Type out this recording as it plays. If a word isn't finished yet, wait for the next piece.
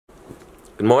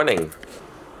Good morning.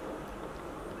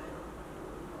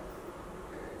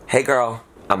 Hey girl,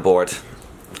 I'm bored.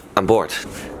 I'm bored.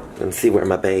 Let's see where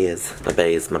my bae is. My bae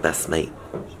is my best mate.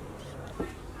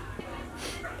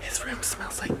 His room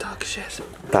smells like dog shit.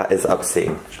 That is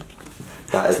obscene.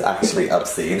 That is actually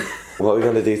obscene. What are we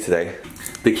gonna do today?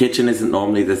 The kitchen isn't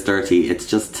normally this dirty, it's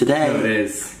just today. No, it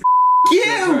is.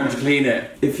 You! To clean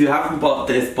it. If you haven't bought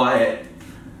this, buy it.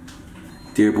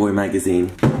 Dear Boy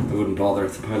magazine. I wouldn't bother,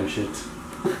 it's a pile of shit.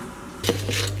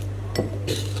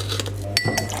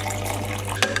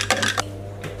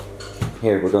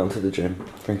 Here, we're going to the gym.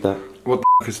 Drink that. What the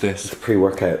f is this? It's a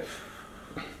pre-workout.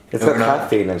 It's got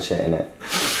caffeine and shit in it.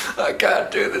 I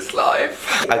can't do this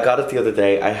live. I got it the other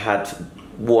day. I had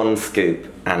one scoop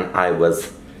and I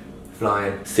was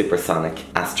flying. Supersonic,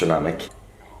 astronomic.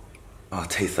 Oh, it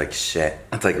tastes like shit.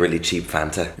 It's like really cheap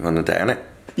Fanta. You wanna down it?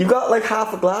 You've got like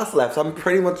half a glass left. I'm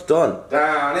pretty much done.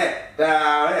 Down it,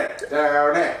 down it,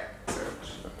 down it.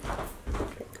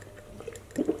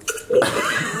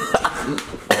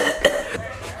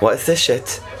 What is this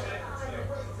shit?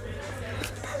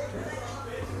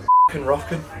 F***ing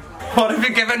rockin'. What have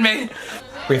you given me?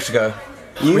 We have to go.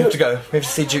 We have to go. We have to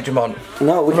see Duke Dumont.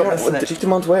 No, we can't. Duke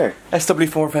Dumont where?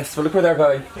 SW4 Festival. Look where they're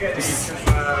going.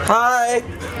 Hi!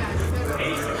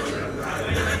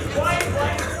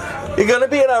 You're gonna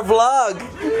be in our vlog!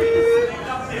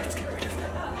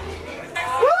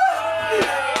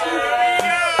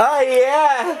 Oh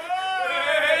yeah!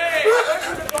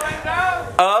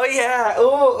 Oh yeah!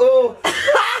 Ooh, ooh!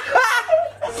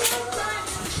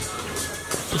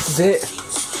 This is it.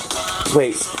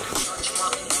 Wait.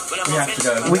 We have to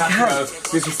go. We can't.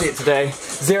 We have to see it today.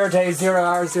 0 days, 0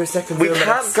 hours, 0 seconds. We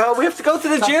can't go. We have to go to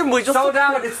the gym. We just sold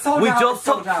out. It's sold out. We just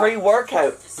took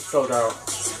pre-workout. It's sold out.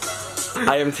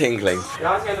 I am tingling. You're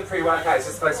not going to the pre-workout. You're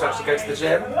supposed to actually go to the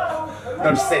gym.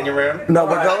 Don't just sit in your room. No,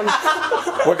 we're going.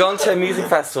 We're going to a music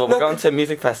festival. We're going to a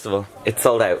music festival. It's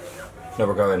sold out. No,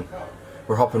 we're going.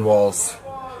 We're hopping walls.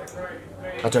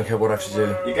 I don't care what I have to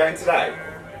do. You going today?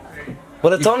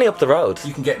 Well, it's only up the road.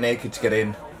 You can get naked to get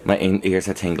in. My ears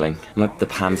are tingling. The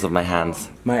palms of my hands.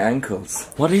 My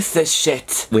ankles. What is this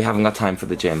shit? We haven't got time for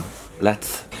the gym.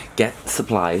 Let's get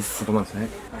supplies. Come on, sec.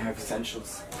 I have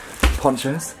essentials.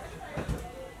 Ponchos.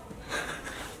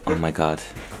 Oh my god.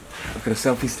 I've got a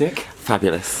selfie stick.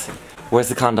 Fabulous. Where's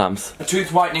the condoms? A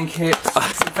tooth whitening kit,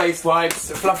 some face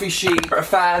wipes, a fluffy sheet, a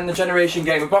fan, the generation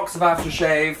game, a box of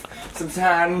aftershave, some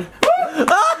tan,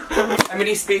 a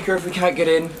mini speaker if we can't get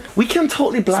in. We can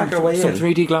totally black our way in. Some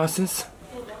 3D glasses.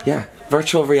 Yeah,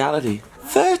 virtual reality.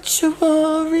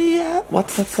 Virtual reality.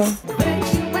 What's that song?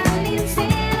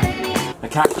 A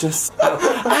cactus.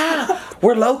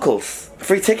 We're locals.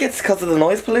 Free tickets because of the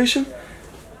noise pollution?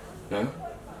 No.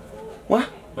 What?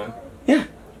 No. Yeah.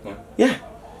 No. Yeah.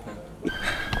 No.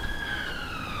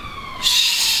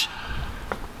 Shh.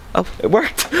 Oh, it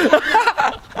worked.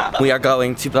 We are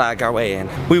going to blag our way in.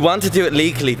 We want to do it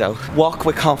legally though. Walk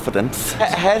with confidence.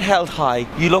 Head held high.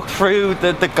 You look through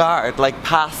the guard, like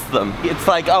past them. It's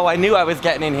like, oh, I knew I was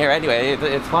getting in here anyway.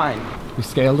 It's fine. We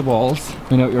scale the walls.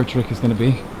 We know what your trick is going to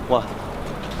be. What?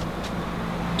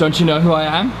 Don't you know who I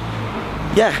am?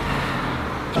 Yeah.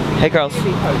 Hey girls.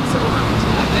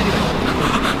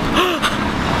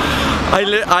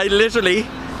 I literally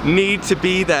need to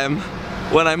be them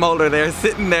when I'm older. They're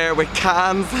sitting there with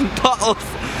cans and bottles,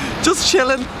 just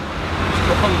chilling.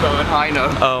 I know.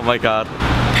 Oh my god.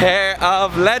 Pair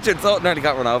of legends. Oh, nearly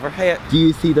got run over. Hey. Do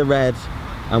you see the red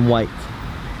and white?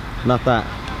 Not that.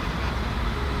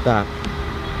 That.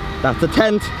 That's a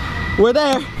tent. We're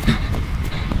there.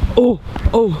 Oh,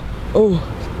 oh, oh.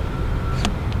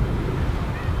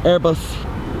 Airbus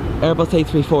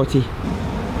A340.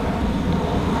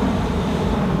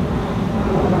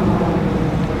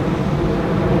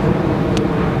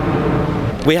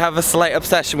 We have a slight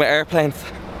obsession with airplanes.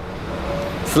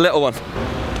 It's a little one.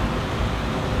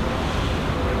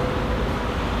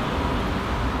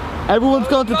 Everyone's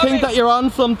going to think that you're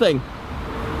on something.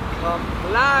 Come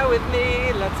fly with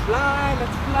me, let's fly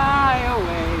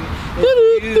away.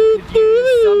 If you could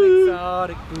use some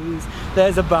exotic booze,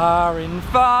 there's a bar in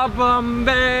far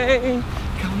Bombay.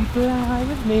 Come fly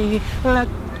with me,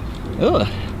 let's... Ugh.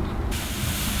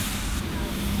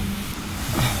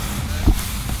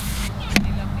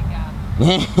 Oh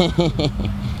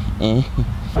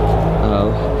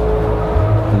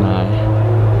my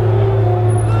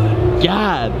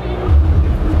god.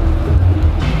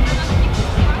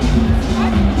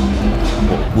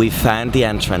 We found the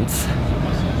entrance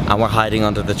and we're hiding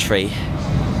under the tree.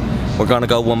 We're gonna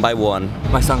go one by one.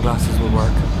 My sunglasses will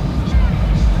work.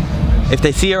 If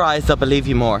they see your eyes, they'll believe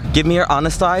you more. Give me your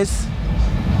honest eyes.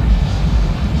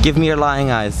 Give me your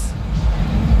lying eyes.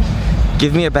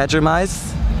 Give me your bedroom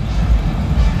eyes.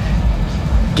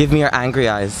 Give me your angry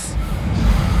eyes.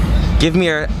 Give me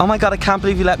your, oh my god, I can't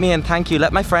believe you let me in, thank you.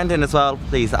 Let my friend in as well,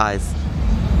 please, eyes.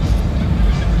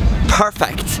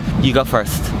 Perfect. You go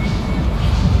first.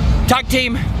 Tag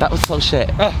team. That was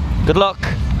bullshit. Good luck.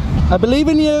 I believe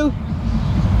in you.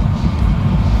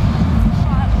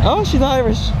 Oh, she's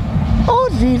Irish. Oh,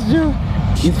 jeez.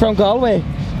 He's from Galway.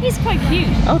 He's quite cute.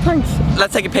 Oh, thanks.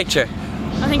 Let's take a picture.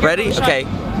 I think ready? Okay.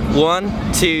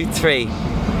 1, 2, 3.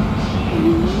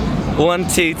 1,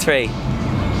 2, 3.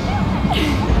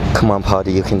 Come on,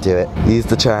 Paudie, you can do it. Use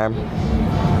the charm.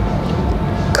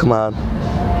 Come on.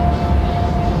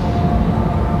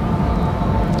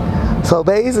 So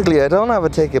basically, I don't have a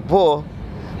ticket, but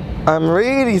I'm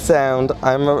really sound.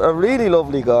 I'm a really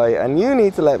lovely guy, and you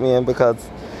need to let me in because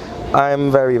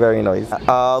I'm very, very nice.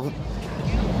 Oh,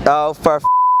 for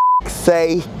f***'s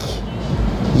sake.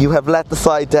 You have let the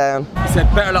side down. I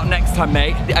said better luck next time,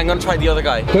 mate. I'm gonna try the other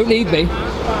guy. Don't leave me.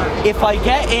 If I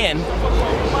get in,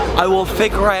 I will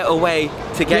figure out a way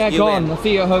to get you in. I'll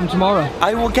see you at home tomorrow.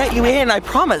 I will get you in, I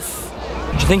promise.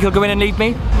 Do you think he'll go in and leave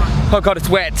me? Oh god, it's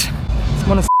wet.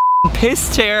 Someone is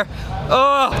pissed here.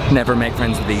 Oh! Never make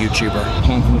friends with a YouTuber.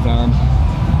 Hands in his arm.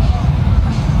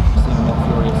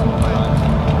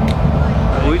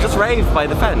 We just raved by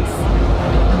the fence.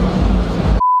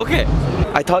 Okay.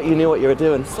 I thought you knew what you were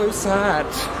doing. So sad.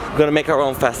 We're gonna make our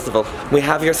own festival. We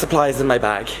have your supplies in my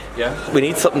bag. Yeah? We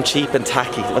need something cheap and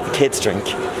tacky, what the kids drink.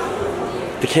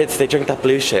 The kids, they drink that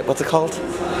blue shit. What's it called?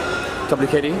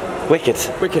 WKD? Wicked.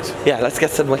 Wicked. Yeah, let's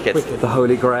get some Wicked. The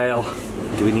Holy Grail.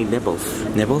 Do we need nibbles?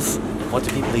 Nibbles? What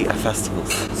do people eat at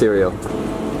festivals? Cereal.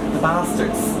 The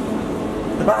bastards.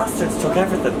 The bastards took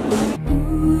everything.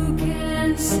 Who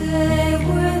can say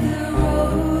where the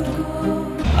road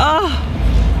goes? Ah!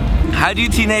 How do you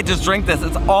teenagers drink this?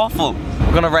 It's awful.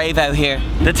 We're gonna rave out here.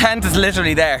 The tent is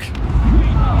literally there.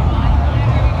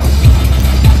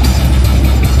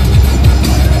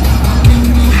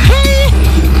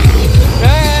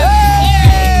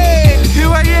 Hey!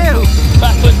 Who are you?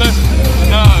 Backflipper.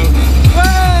 No.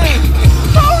 Hey!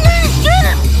 Holy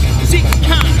shit! See,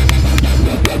 can't.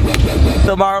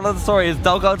 The moral of the story is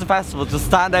don't go to festivals, just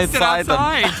stand outside them.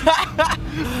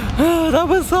 That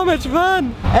was so much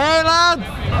fun. Hey lads!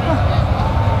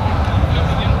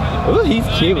 Oh, he's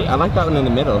cute. I like that one in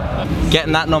the middle.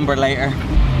 Getting that number later.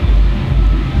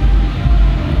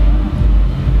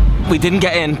 We didn't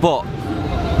get in, but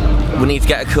we need to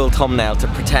get a cool thumbnail to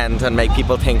pretend and make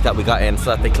people think that we got in so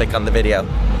that they click on the video.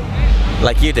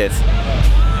 Like you did.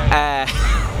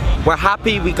 We're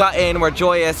happy we got in, we're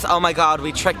joyous. Oh my god,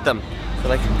 we tricked them. So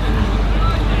like,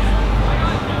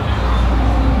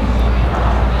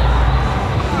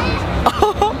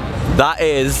 that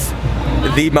is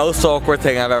the most awkward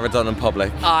thing I've ever done in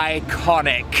public.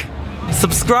 Iconic.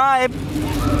 Subscribe.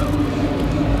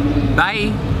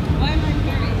 Bye.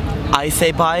 I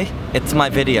say bye. It's my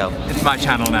video. It's my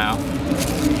channel now.